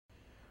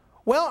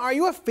Well, are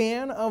you a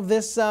fan of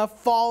this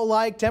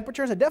fall-like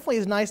temperatures? It definitely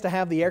is nice to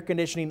have the air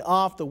conditioning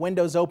off, the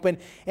windows open,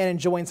 and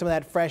enjoying some of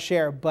that fresh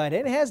air. But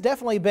it has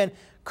definitely been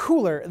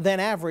cooler than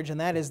average, and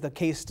that is the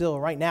case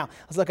still right now.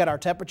 Let's look at our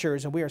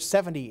temperatures, and we are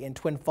 70 in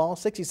Twin Falls,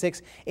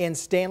 66 in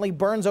Stanley.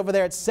 Burns over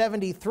there at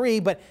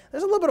 73, but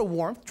there's a little bit of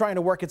warmth trying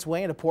to work its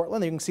way into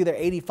Portland. You can see there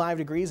 85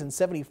 degrees and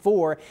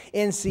 74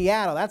 in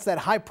Seattle. That's that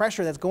high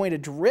pressure that's going to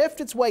drift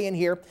its way in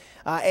here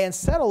and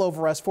settle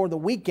over us for the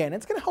weekend.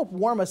 It's going to help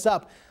warm us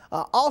up.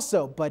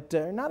 But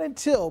not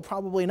until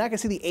probably not going to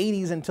see the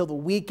 80s until the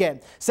weekend.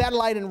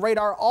 Satellite and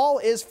radar, all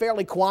is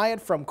fairly quiet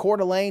from Coeur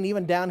d'Alene,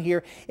 even down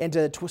here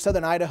into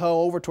southern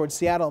Idaho, over towards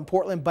Seattle and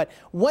Portland. But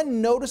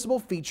one noticeable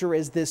feature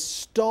is this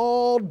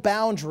stalled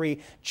boundary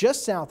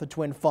just south of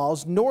Twin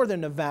Falls,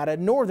 northern Nevada,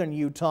 northern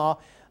Utah.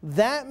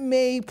 That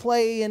may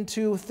play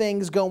into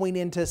things going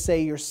into,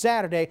 say, your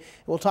Saturday.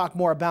 We'll talk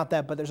more about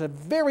that, but there's a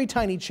very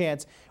tiny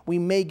chance we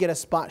may get a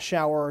spot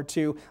shower or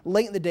two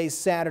late in the day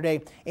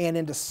Saturday and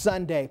into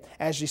Sunday.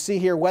 As you see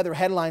here, weather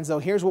headlines, though,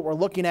 here's what we're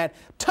looking at.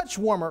 Touch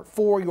warmer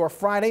for your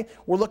Friday.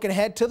 We're looking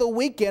ahead to the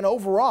weekend.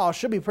 Overall,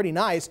 should be pretty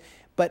nice.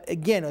 But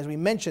again, as we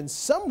mentioned,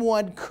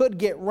 someone could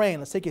get rain.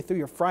 Let's take you through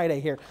your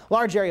Friday here.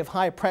 Large area of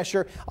high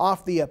pressure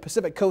off the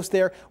Pacific coast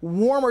there.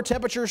 Warmer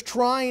temperatures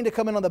trying to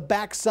come in on the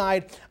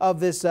backside of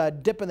this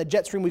dip in the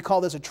jet stream. We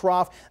call this a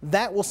trough.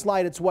 That will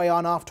slide its way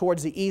on off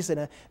towards the east.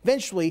 And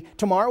eventually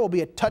tomorrow will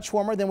be a touch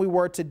warmer than we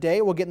were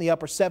today. We'll get in the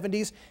upper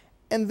 70s.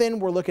 And then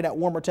we're looking at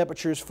warmer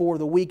temperatures for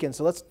the weekend.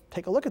 So let's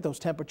take a look at those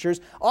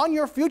temperatures on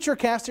your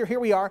Futurecast. Here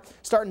we are,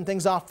 starting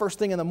things off first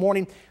thing in the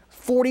morning.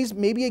 40s,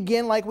 maybe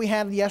again like we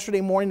had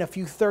yesterday morning, a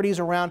few 30s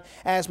around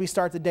as we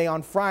start the day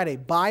on Friday.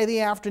 By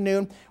the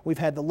afternoon, we've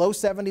had the low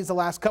 70s the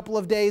last couple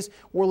of days.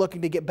 We're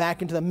looking to get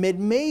back into the mid,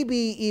 maybe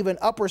even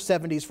upper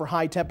 70s for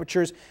high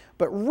temperatures,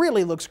 but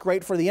really looks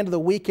great for the end of the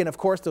weekend. Of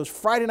course, those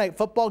Friday night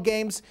football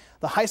games,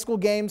 the high school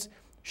games,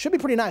 should be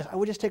pretty nice. I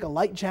would just take a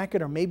light jacket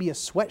or maybe a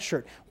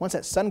sweatshirt once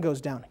that sun goes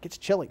down. It gets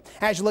chilly.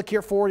 As you look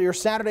here for your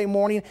Saturday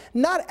morning,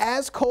 not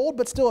as cold,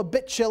 but still a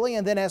bit chilly.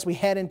 And then as we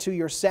head into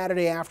your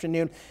Saturday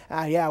afternoon,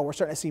 we're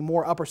starting to see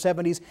more upper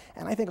 70s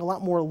and I think a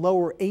lot more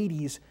lower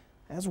 80s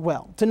as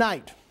well.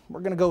 Tonight,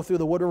 we're going to go through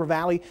the Wood River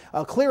Valley,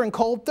 clear and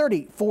cold,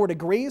 34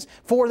 degrees.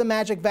 For the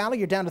Magic Valley,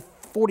 you're down to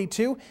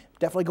 42.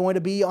 Definitely going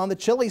to be on the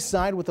chilly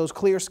side with those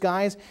clear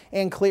skies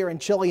and clear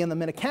and chilly in the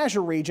Minnecasia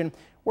region.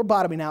 We're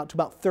bottoming out to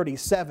about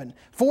 37.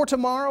 For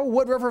tomorrow,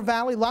 Wood River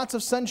Valley, lots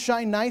of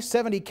sunshine, nice,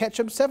 70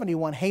 Ketchum,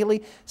 71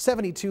 Haley,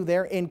 72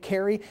 there in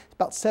Cary,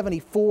 about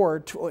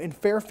 74 in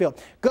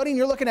Fairfield. Gooding,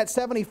 you're looking at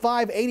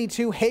 75,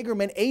 82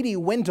 Hagerman, 80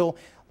 Wendell.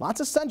 Lots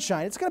of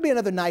sunshine. It's going to be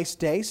another nice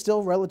day,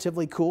 still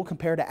relatively cool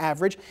compared to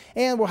average.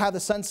 And we'll have the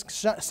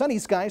sunny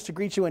skies to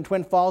greet you in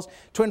Twin Falls.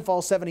 Twin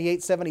Falls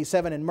 78,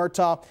 77 in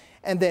Murtaugh.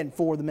 And then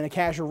for the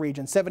Minnecasia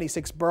region,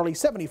 76 Burley,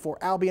 74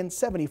 Albion,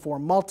 74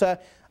 Malta.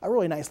 A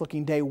really nice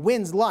looking day.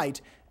 Winds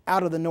light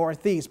out of the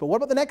northeast. But what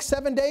about the next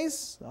 7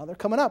 days? Well, they're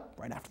coming up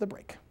right after the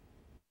break.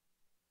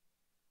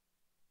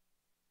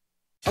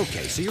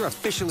 Okay, so you're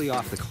officially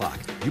off the clock.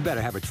 You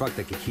better have a truck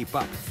that can keep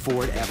up.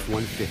 Ford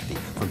F-150.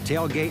 From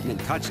tailgating and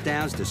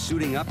touchdowns to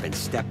suiting up and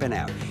stepping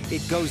out.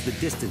 It goes the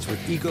distance with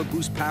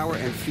EcoBoost power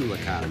and fuel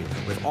economy,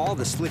 with all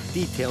the slick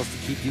details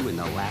to keep you in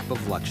the lap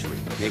of luxury.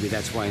 Maybe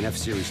that's why an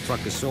F-Series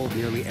truck is sold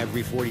nearly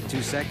every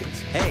 42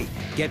 seconds. Hey,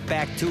 get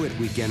back to it,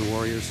 weekend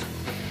warriors.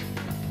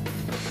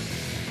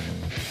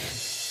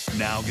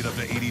 Now get up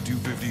to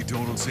 $8,250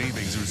 total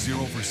savings or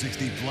 0 for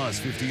 60 plus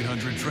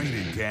 $1,500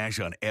 trade-in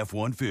cash on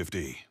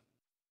F-150.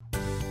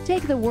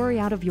 Take the worry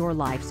out of your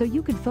life so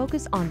you can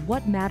focus on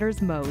what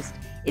matters most.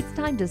 It's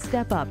time to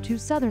step up to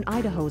Southern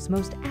Idaho's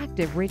most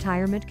active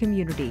retirement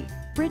community,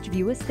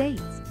 Bridgeview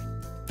Estates.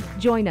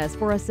 Join us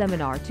for a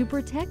seminar to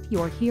protect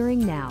your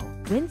hearing now,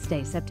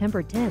 Wednesday,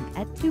 September 10th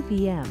at 2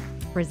 p.m.,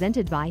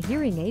 presented by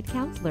Hearing Aid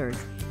Counselors.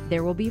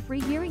 There will be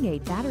free hearing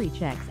aid battery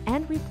checks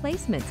and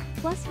replacements,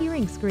 plus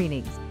hearing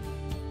screenings.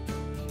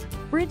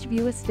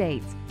 Bridgeview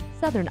Estates,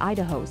 Southern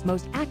Idaho's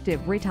most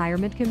active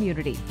retirement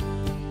community.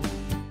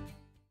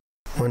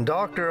 When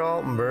Dr.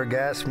 Altenberg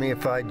asked me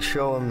if I'd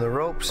show him the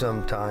ropes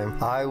sometime,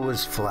 I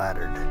was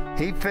flattered.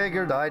 He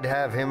figured I'd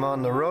have him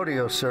on the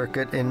rodeo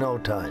circuit in no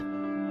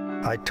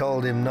time. I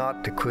told him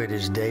not to quit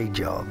his day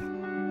job.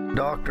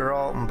 Dr.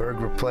 Altenberg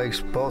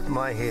replaced both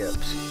my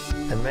hips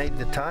and made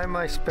the time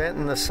I spent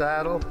in the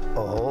saddle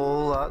a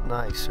whole lot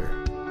nicer.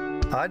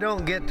 I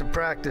don't get to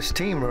practice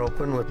team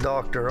roping with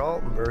Dr.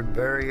 Altenberg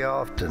very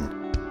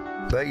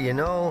often, but you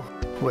know,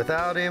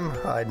 without him,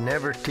 I'd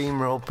never team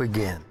rope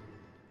again.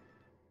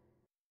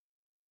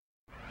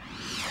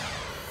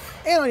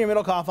 And on your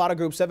Middlecoff Auto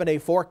Group 7-day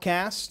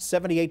forecast,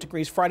 78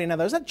 degrees Friday. Now,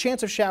 there's that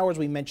chance of showers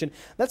we mentioned.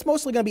 That's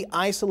mostly going to be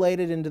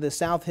isolated into the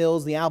South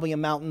Hills, the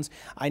Albion Mountains.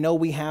 I know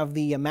we have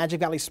the Magic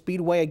Valley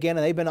Speedway again,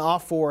 and they've been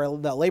off for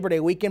the Labor Day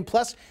weekend.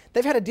 Plus,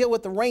 they've had to deal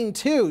with the rain,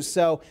 too.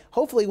 So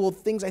hopefully,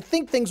 I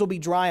think things will be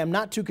dry. I'm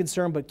not too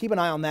concerned, but keep an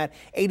eye on that.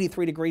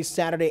 83 degrees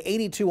Saturday,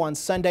 82 on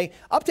Sunday,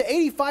 up to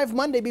 85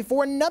 Monday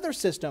before another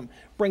system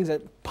brings a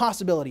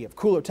possibility of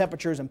cooler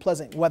temperatures and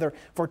pleasant weather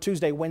for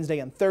Tuesday, Wednesday,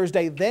 and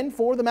Thursday. Then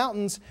for the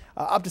mountains,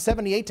 up to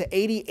 78 to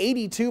 80,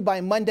 82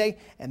 by Monday,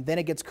 and then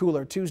it gets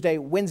cooler Tuesday,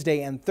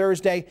 Wednesday, and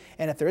Thursday.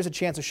 And if there is a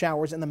chance of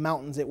showers in the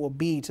mountains, it will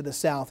be to the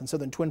south in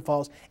southern Twin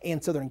Falls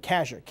and southern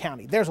Cassia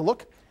County. There's a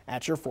look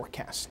at your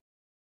forecast.